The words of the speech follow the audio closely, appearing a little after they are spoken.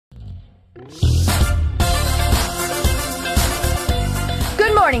Good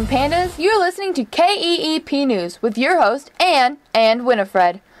morning, Pandas. You're listening to KEEP News with your host, Anne and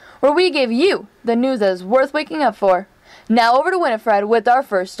Winifred, where we give you the news that is worth waking up for. Now over to Winifred with our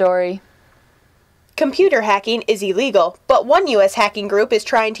first story. Computer hacking is illegal, but one U.S. hacking group is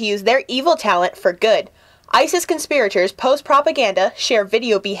trying to use their evil talent for good. ISIS conspirators post propaganda, share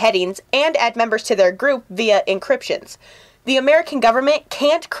video beheadings, and add members to their group via encryptions. The American government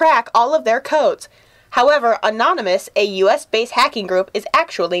can't crack all of their codes. However, Anonymous, a U.S.-based hacking group, is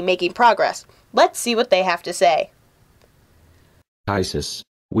actually making progress. Let's see what they have to say. ISIS,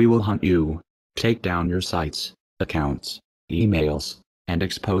 we will hunt you, take down your sites, accounts, emails, and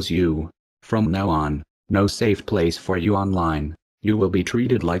expose you. From now on, no safe place for you online. You will be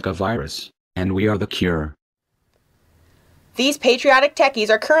treated like a virus, and we are the cure. These patriotic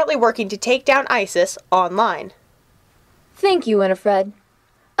techies are currently working to take down ISIS online. Thank you, Winifred.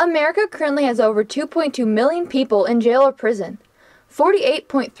 America currently has over 2.2 million people in jail or prison.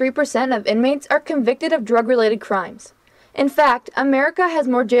 48.3% of inmates are convicted of drug-related crimes. In fact, America has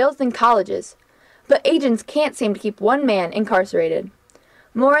more jails than colleges. But agents can't seem to keep one man incarcerated.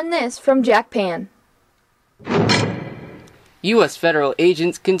 More on this from Jack Pan. U.S. federal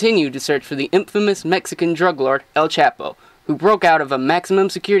agents continue to search for the infamous Mexican drug lord El Chapo, who broke out of a maximum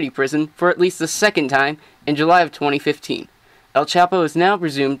security prison for at least the second time in July of 2015. El Chapo is now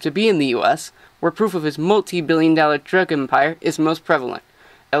presumed to be in the U.S., where proof of his multi-billion-dollar drug empire is most prevalent.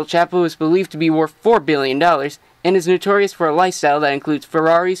 El Chapo is believed to be worth $4 billion and is notorious for a lifestyle that includes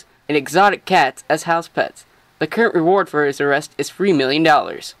Ferraris and exotic cats as house pets. The current reward for his arrest is $3 million.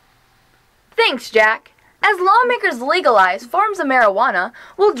 Thanks, Jack. As lawmakers legalize forms of marijuana,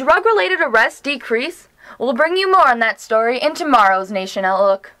 will drug-related arrests decrease? We'll bring you more on that story in tomorrow's Nation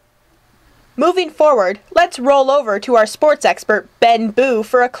Outlook. Moving forward, let's roll over to our sports expert, Ben Boo,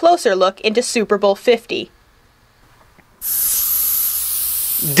 for a closer look into Super Bowl 50.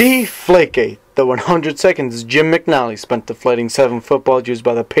 Deflategate. The 100 seconds Jim McNally spent deflating 7 footballs used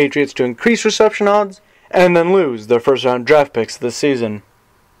by the Patriots to increase reception odds and then lose their first-round draft picks this season.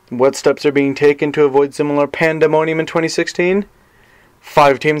 What steps are being taken to avoid similar pandemonium in 2016?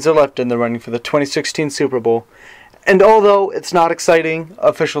 5 teams are left in the running for the 2016 Super Bowl, and although it's not exciting,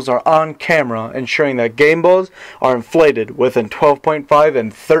 officials are on camera ensuring that game balls are inflated within 12.5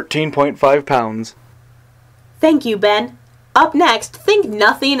 and 13.5 pounds. Thank you, Ben. Up next, think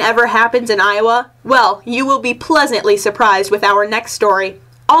nothing ever happens in Iowa? Well, you will be pleasantly surprised with our next story.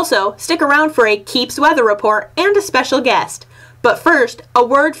 Also, stick around for a Keeps weather report and a special guest. But first, a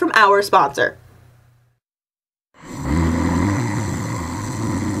word from our sponsor.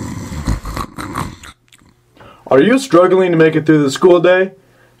 Are you struggling to make it through the school day?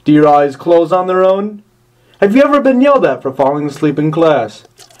 Do your eyes close on their own? Have you ever been yelled at for falling asleep in class?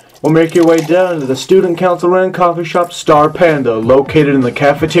 Well, make your way down to the Student Council-run coffee shop Star Panda, located in the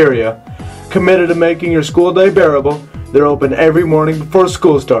cafeteria. Committed to making your school day bearable, they're open every morning before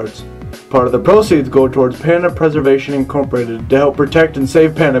school starts. Part of the proceeds go towards Panda Preservation Incorporated to help protect and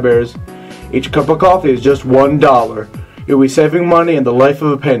save panda bears. Each cup of coffee is just $1. You'll be saving money and the life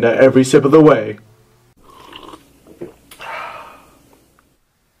of a panda every sip of the way.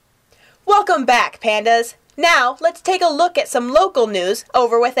 Welcome back, Pandas. Now, let's take a look at some local news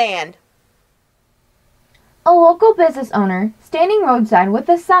over with Anne. A local business owner standing roadside with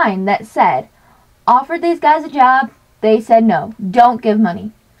a sign that said, "Offered these guys a job, they said no, don't give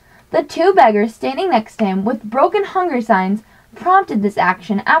money." The 2 beggars standing next to him with broken hunger signs prompted this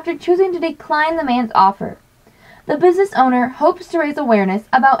action after choosing to decline the man's offer. The business owner hopes to raise awareness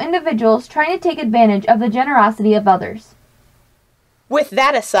about individuals trying to take advantage of the generosity of others. With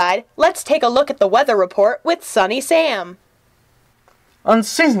that aside, let's take a look at the weather report with Sunny Sam.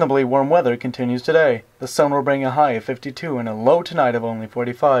 Unseasonably warm weather continues today. The sun will bring a high of 52 and a low tonight of only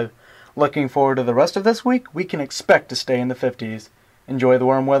 45. Looking forward to the rest of this week, we can expect to stay in the 50s. Enjoy the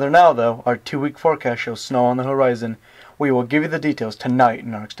warm weather now, though. Our 2-week forecast shows snow on the horizon. We will give you the details tonight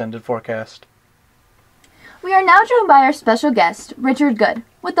in our extended forecast. We are now joined by our special guest, Richard Good,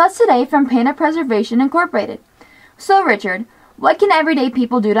 with us today from Panda Preservation Incorporated. So, Richard, what can everyday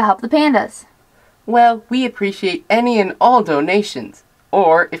people do to help the pandas? Well, we appreciate any and all donations.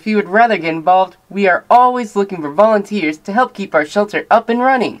 Or, if you would rather get involved, we are always looking for volunteers to help keep our shelter up and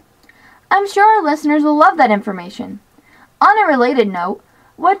running. I'm sure our listeners will love that information. On a related note,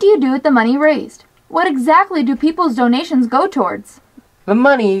 what do you do with the money raised? What exactly do people's donations go towards? The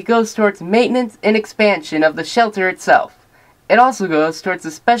money goes towards maintenance and expansion of the shelter itself. It also goes towards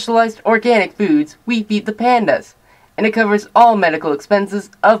the specialized organic foods we feed the pandas, and it covers all medical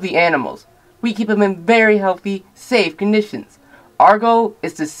expenses of the animals. We keep them in very healthy, safe conditions. Our goal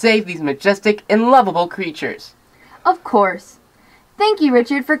is to save these majestic and lovable creatures. Of course. Thank you,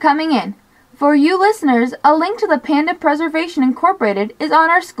 Richard, for coming in. For you listeners, a link to the Panda Preservation Incorporated is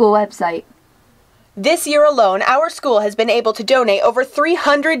on our school website. This year alone, our school has been able to donate over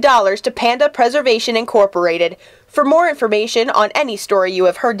 $300 to Panda Preservation Incorporated. For more information on any story you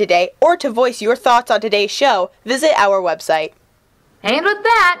have heard today, or to voice your thoughts on today's show, visit our website. And with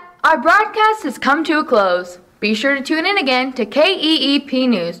that, our broadcast has come to a close. Be sure to tune in again to KEEP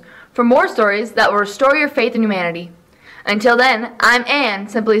News for more stories that will restore your faith in humanity. Until then, I'm Anne,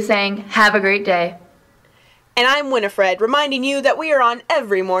 simply saying, have a great day. And I'm Winifred, reminding you that we are on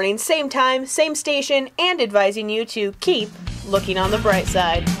every morning, same time, same station, and advising you to keep looking on the bright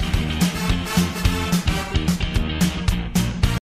side.